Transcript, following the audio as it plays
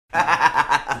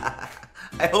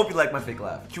I hope you like my fake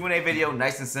laugh. Q&A video,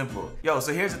 nice and simple. Yo,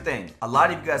 so here's the thing. A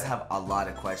lot of you guys have a lot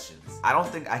of questions. I don't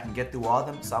think I can get through all of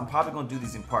them, so I'm probably gonna do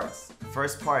these in parts.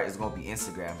 First part is gonna be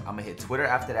Instagram. I'm gonna hit Twitter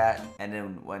after that, and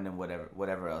then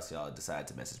whatever else y'all decide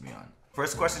to message me on.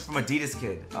 First question from Adidas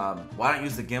Kid. Why don't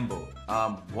use the gimbal?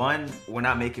 One, we're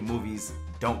not making movies.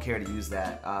 Don't care to use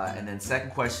that. And then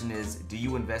second question is, do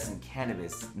you invest in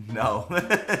cannabis? No,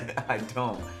 I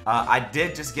don't. I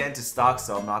did just get into stocks,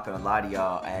 so I'm not gonna lie to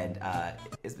y'all, and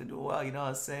it's been doing well, you know what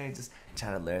I'm saying? Just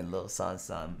trying to learn a little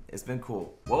something. It's been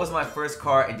cool. What was my first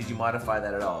car, and did you modify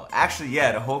that at all? Actually,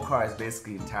 yeah, the whole car is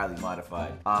basically entirely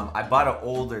modified. I bought an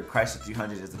older Chrysler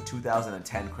 300. It's a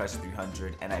 2010 Chrysler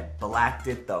 300, and I blacked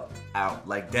it out,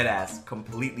 like dead ass,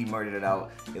 completely murdered it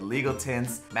out. Illegal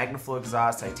tints, Magnaflow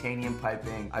exhaust, titanium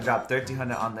piping. I dropped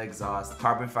 $1,300 on the exhaust,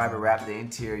 carbon fiber wrapped the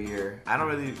interior. I don't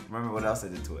really remember what else I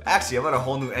did to it. Actually, I bought a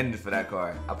whole new engine for that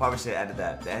car. I probably should have added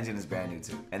that. The engine is brand new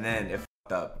too. And then it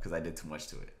f***ed up because I did too much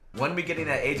to it. When we getting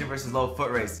that agent versus Low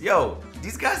foot race? Yo,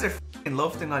 these guys are f***ing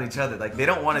loafing on each other. Like, they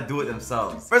don't want to do it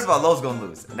themselves. First of all, Low's gonna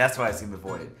lose, and that's why I seem to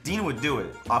avoid it. Dean would do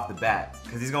it off the bat,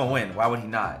 because he's gonna win. Why would he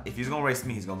not? If he's gonna race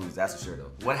me, he's gonna lose, that's for sure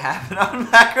though. What happened on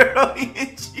macaroni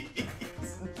and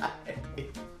cheese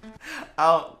night?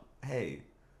 Oh, hey.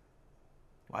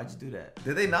 Why'd you do that?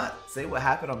 Did they not say what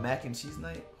happened on mac and cheese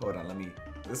night? Hold on,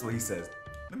 this is what he says.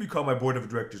 Let me call my board of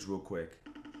directors real quick.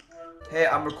 Hey,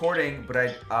 I'm recording, but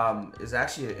it's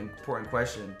actually an important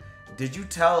question. Did you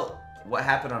tell what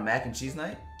happened on mac and cheese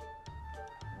night?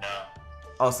 No.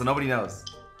 Oh, so nobody knows?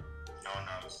 No one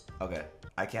knows. Okay,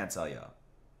 I can't tell y'all.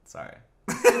 Sorry.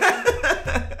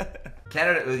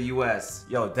 Canada or the US?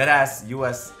 Yo, deadass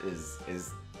US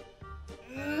is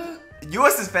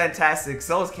US is fantastic,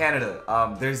 so is Canada.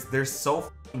 They're so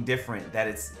f***ing different that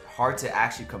it's hard to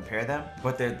actually compare them,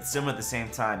 but they're similar at the same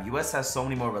time. US has so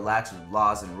many more relaxed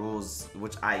laws and rules,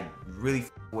 which I really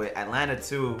f with. Atlanta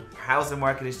too. Housing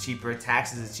market is cheaper,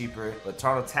 taxes is cheaper, but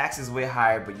Toronto taxes way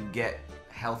higher, but you get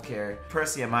healthcare.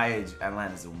 Personally, at my age,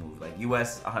 Atlanta's a move. Like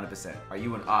US, 100%. Are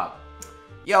you an op?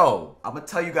 Yo, I'm gonna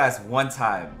tell you guys one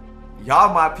time.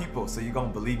 Y'all my people, so you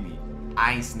gonna believe me.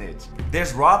 I ain't snitch.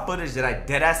 There's raw footage that I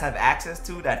deadass have access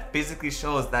to that physically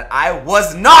shows that I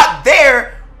was not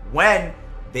there when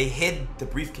they hid the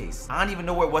briefcase. I don't even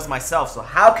know where it was myself, so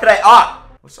how could I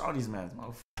opt? What's wrong with these mans?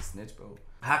 Motherfucking snitch, bro.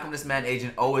 How come this man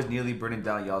agent always nearly burning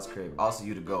down y'all's crib? Also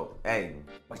you to go. Hey,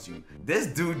 fuck you. This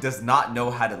dude does not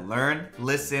know how to learn,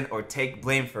 listen, or take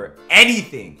blame for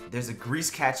anything. There's a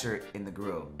grease catcher in the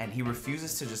grill, and he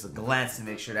refuses to just glance to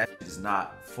make sure that is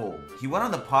not full. He went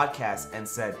on the podcast and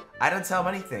said, I didn't tell him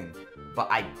anything, but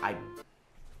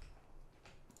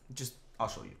I'll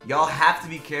show you. Y'all have to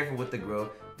be careful with the grill.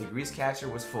 The grease catcher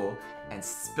was full and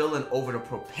spilling over the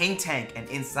propane tank and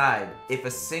inside. If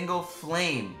a single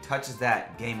flame touches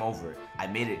that, game over. I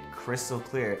made it crystal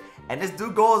clear. And this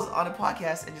dude goes on a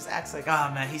podcast and just acts like,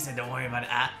 oh man, he said don't worry about it.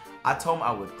 I told him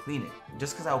I would clean it.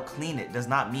 Just because I'll clean it does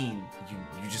not mean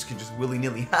you just can just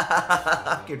willy-nilly.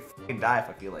 I could f***ing die if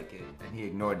I feel like it. And he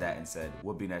ignored that and said,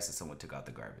 would be nice if someone took out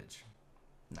the garbage.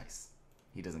 Nice.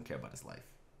 He doesn't care about his life.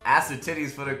 Ass or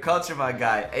titties for the culture, my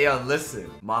guy. Hey, yo,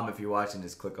 listen. Mom, if you're watching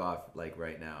this, click off, like,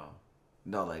 right now.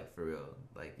 No, like, for real.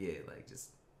 Like, yeah, like, just...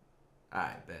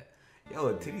 Alright, bet.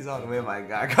 Yo, titties all the way, my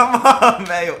guy. Come on,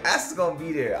 man. Yo, ass is gonna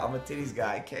be there. I'm a titties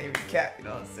guy. Can't even cap, you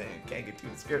know what I'm saying? Can't get too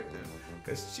descriptive.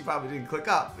 Because she probably didn't click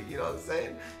off, but you know what I'm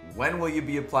saying? When will you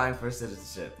be applying for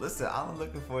citizenship? Listen, all I'm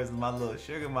looking for is my little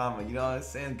sugar mama, you know what I'm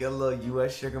saying? Get a little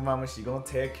US sugar mama. She gonna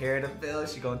take care of the bill.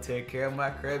 She gonna take care of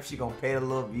my crib. She gonna pay the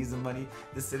little visa money,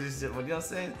 the citizenship money, you know what I'm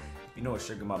saying? If you know a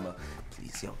sugar mama,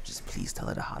 please, yo, just please tell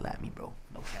her to holler at me, bro.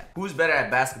 No cap. Who's better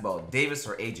at basketball, Davis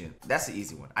or Agent? That's the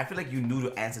easy one. I feel like you knew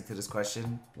the answer to this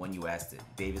question when you asked it.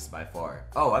 Davis by far.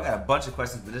 Oh, I got a bunch of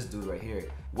questions for this dude right here.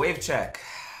 Wave check.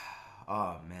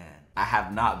 Oh man, I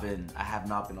have not been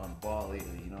on the ball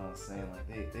lately, you know what I'm saying? Like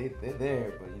they're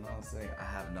there, but you know what I'm saying? I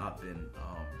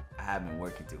haven't been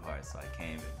working too hard, so I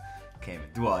can't even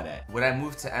do all that. Would I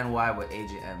move to NY with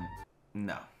Agent M?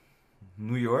 No.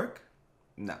 New York?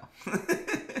 No.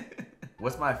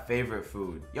 What's my favorite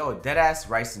food? Yo, deadass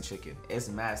rice and chicken. It's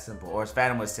mad simple. Or as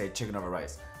Phantom would say, chicken over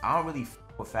rice. I don't really f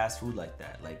with fast food like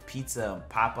that. Like pizza and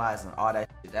Popeyes and all that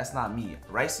shit. That's not me.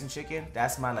 Rice and chicken,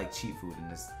 that's my like cheat food,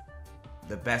 and it's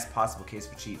the best possible case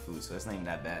for cheat food, so it's not even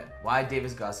that bad. Why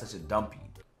Davis got such a dumpy?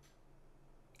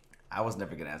 I was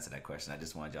never gonna answer that question. I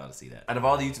just wanted y'all to see that. Out of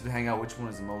all the YouTubers hang out, which one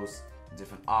is the most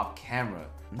different off camera?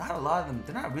 Not a lot of them.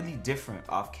 They're not really different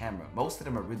off camera. Most of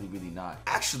them are really, really not.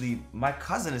 Actually, my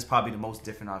cousin is probably the most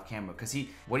different off camera, because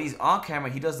when he's on camera,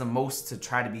 he does the most to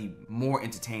try to be more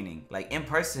entertaining. Like in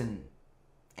person,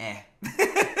 eh.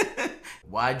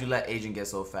 Why'd you let Agent get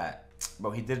so fat?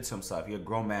 Bro, he did it to himself. He a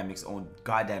grown man, makes his own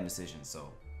goddamn decisions, so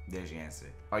there's your answer.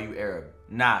 Are you Arab?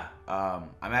 Nah, I'm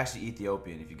actually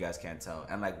Ethiopian, if you guys can't tell.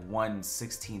 And like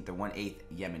 1/16 or 1/8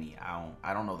 Yemeni.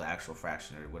 I don't know the actual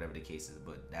fraction or whatever the case is,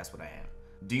 but that's what I am.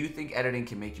 Do you think editing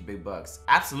can make you big bucks?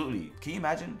 Absolutely. Can you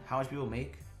imagine how much people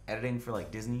make editing for like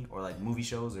Disney or like movie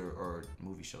shows or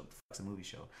movie show? The fuck's a movie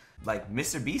show? Like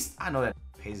Mr. Beast, I know that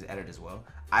pays to edit as well.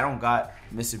 I don't got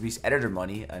Mr. Beast editor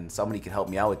money, and somebody can help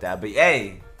me out with that, but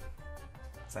hey,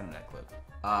 send me that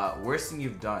clip. Worst thing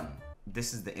you've done.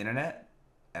 This is the internet,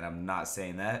 and I'm not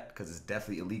saying that because it's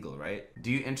definitely illegal, right? Do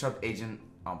you interrupt Agent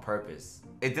on purpose?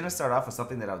 It didn't start off with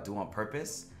something that I'll do on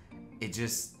purpose. It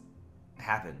just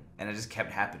happened, and it just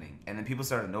kept happening, and then people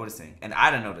started noticing, and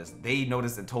I didn't notice. They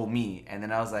noticed and told me, and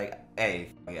then I was like,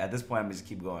 hey, at this point I'm gonna just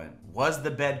keep going. Was the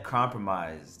bed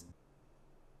compromised?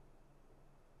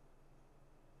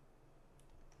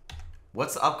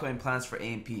 What's the upcoming plans for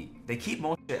A&P? They keep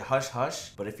most shit hush hush,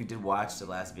 but if you did watch the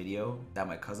last video that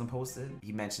my cousin posted,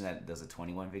 he mentioned that there's a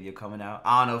 21 video coming out.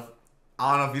 I don't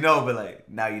know if you know, but like,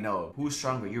 now you know. Who's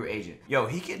stronger, your Agent? Yo,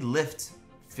 he could lift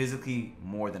physically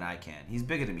more than I can. He's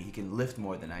bigger than me. He can lift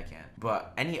more than I can.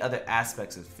 But any other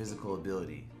aspects of physical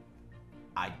ability,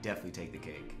 I definitely take the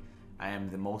cake. I am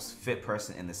the most fit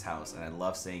person in this house, and I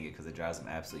love saying it because it drives him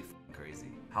absolutely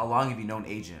crazy. How long have you known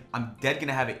Agent? I'm dead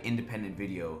gonna have an independent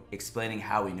video explaining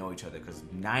how we know each other, because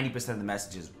 90% of the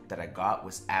messages that I got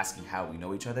was asking how we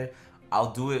know each other.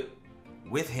 I'll do it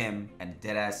with him and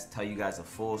deadass tell you guys a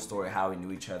full story of how we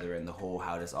knew each other and the whole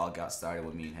how this all got started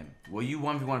with me and him. Will you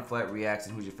 1v1 flight reacts,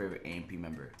 and who's your favorite A&P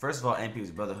member? First of all, A&P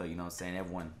is brotherhood, you know what I'm saying?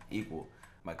 Everyone equal.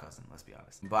 My cousin, let's be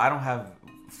honest. But I don't have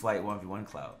flight 1v1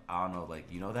 clout. I don't know, like,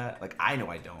 you know that? Like, I know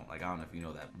I don't. Like, I don't know if you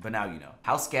know that. But now you know.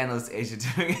 How scandalous is Agent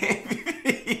doing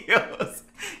videos?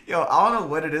 Yo, I don't know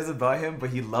what it is about him,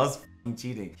 but he loves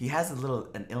cheating. He has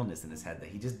an illness in his head that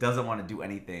he just doesn't want to do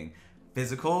anything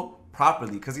physical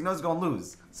properly because he knows he's gonna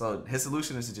lose. So his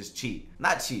solution is to just cheat.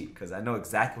 Not cheat, because I know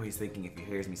exactly what he's thinking if he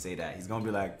hears me say that. He's gonna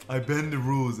be like, I bend the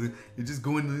rules, you're just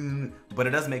going. But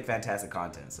it does make fantastic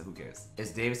content, so who cares?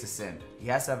 Is Davis a simp? He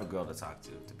has to have a girl to talk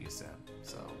to be a simp.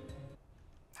 So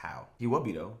how? He would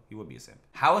be though. He would be a simp.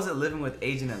 How is it living with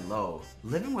Agent and Lo?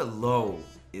 Living with Lo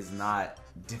is not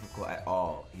difficult at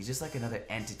all. He's just like another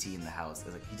entity in the house.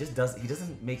 It's like he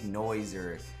doesn't make noise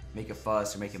or make a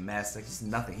fuss or make a mess. Like, just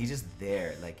nothing. He's just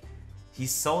there. Like,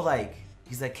 he's so like,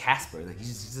 he's like Casper. Like, he's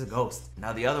just a ghost.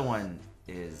 Now the other one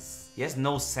is, he has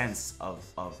no sense of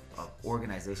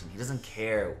organization. He doesn't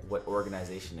care what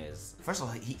organization is. First of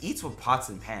all, he eats with pots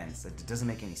and pans. That doesn't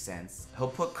make any sense. He'll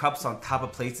put cups on top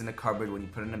of plates in the cupboard when you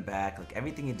put them back. Like,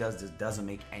 everything he does just doesn't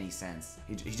make any sense.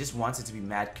 He just wants it to be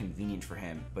mad convenient for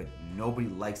him, but nobody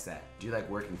likes that. Do you like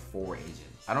working for Agent?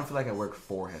 I don't feel like I work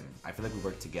for him. I feel like we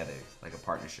work together, like a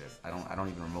partnership. I don't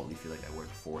even remotely feel like I work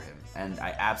for him. And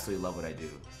I absolutely love what I do,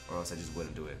 or else I just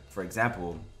wouldn't do it. For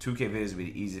example, 2K videos would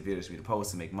be the easiest videos for me to post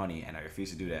to make money, and I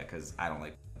refuse to do that because I don't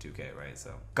like 2K, right?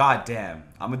 So, god damn,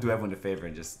 I'm gonna do everyone a favor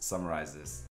and just summarize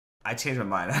this. I changed my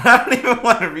mind. I don't even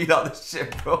want to read all this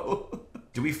shit, bro.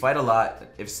 Do we fight a lot?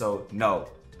 If so, no.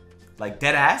 Like,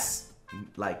 dead ass?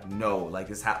 Like, no. Like,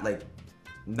 like,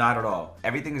 not at all.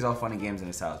 Everything is all fun and games in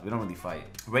this house. We don't really fight.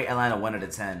 Rate Atlanta 1 out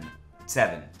of 10.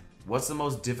 7. What's the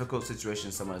most difficult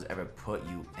situation someone has ever put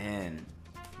you in?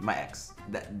 My ex.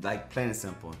 Like, plain and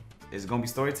simple. Is it gonna be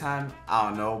story time? I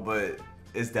don't know, but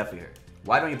it's definitely her.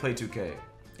 Why don't you play 2K?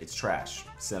 It's trash.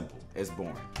 Simple. It's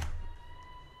boring.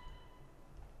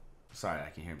 Sorry, I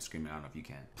can hear him screaming. I don't know if you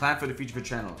can. Plan for the future for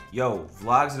channel. Yo,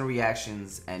 vlogs and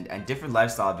reactions and different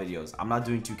lifestyle videos. I'm not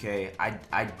doing 2K.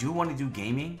 I do want to do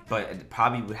gaming, but it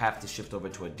probably would have to shift over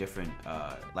to a different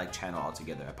like channel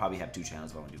altogether. I probably have 2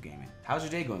 channels if I want to do gaming. How's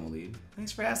your day going, Walid?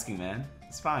 Thanks for asking, man.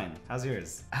 It's fine. How's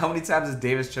yours? How many times has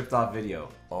Davis tripped off video?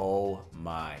 Oh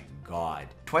my god.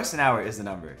 Twice an hour is the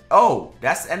number. Oh,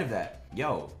 that's the end of that.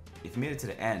 Yo, if you made it to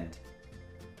the end,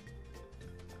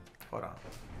 hold on.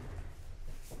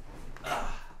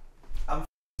 I'm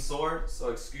sore,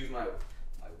 so excuse my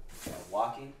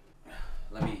walking.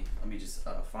 Let me just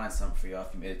find something for y'all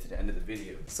if you made it to the end of the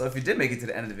video. So if you did make it to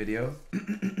the end of the video,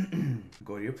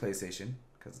 go to your PlayStation,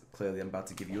 because clearly I'm about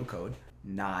to give you a code.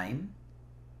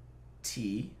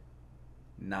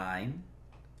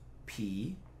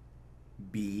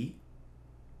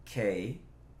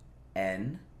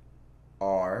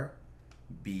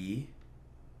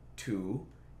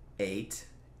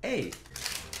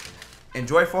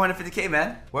 Enjoy 450K,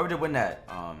 man. Whoever did win that,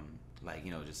 like,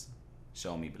 you know, just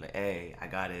show me, be like, hey, I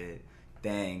got it,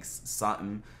 thanks,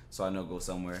 something, so I know go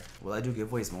somewhere. Will I do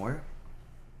giveaways more?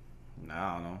 No,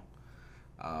 I don't know.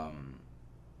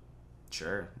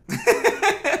 Sure.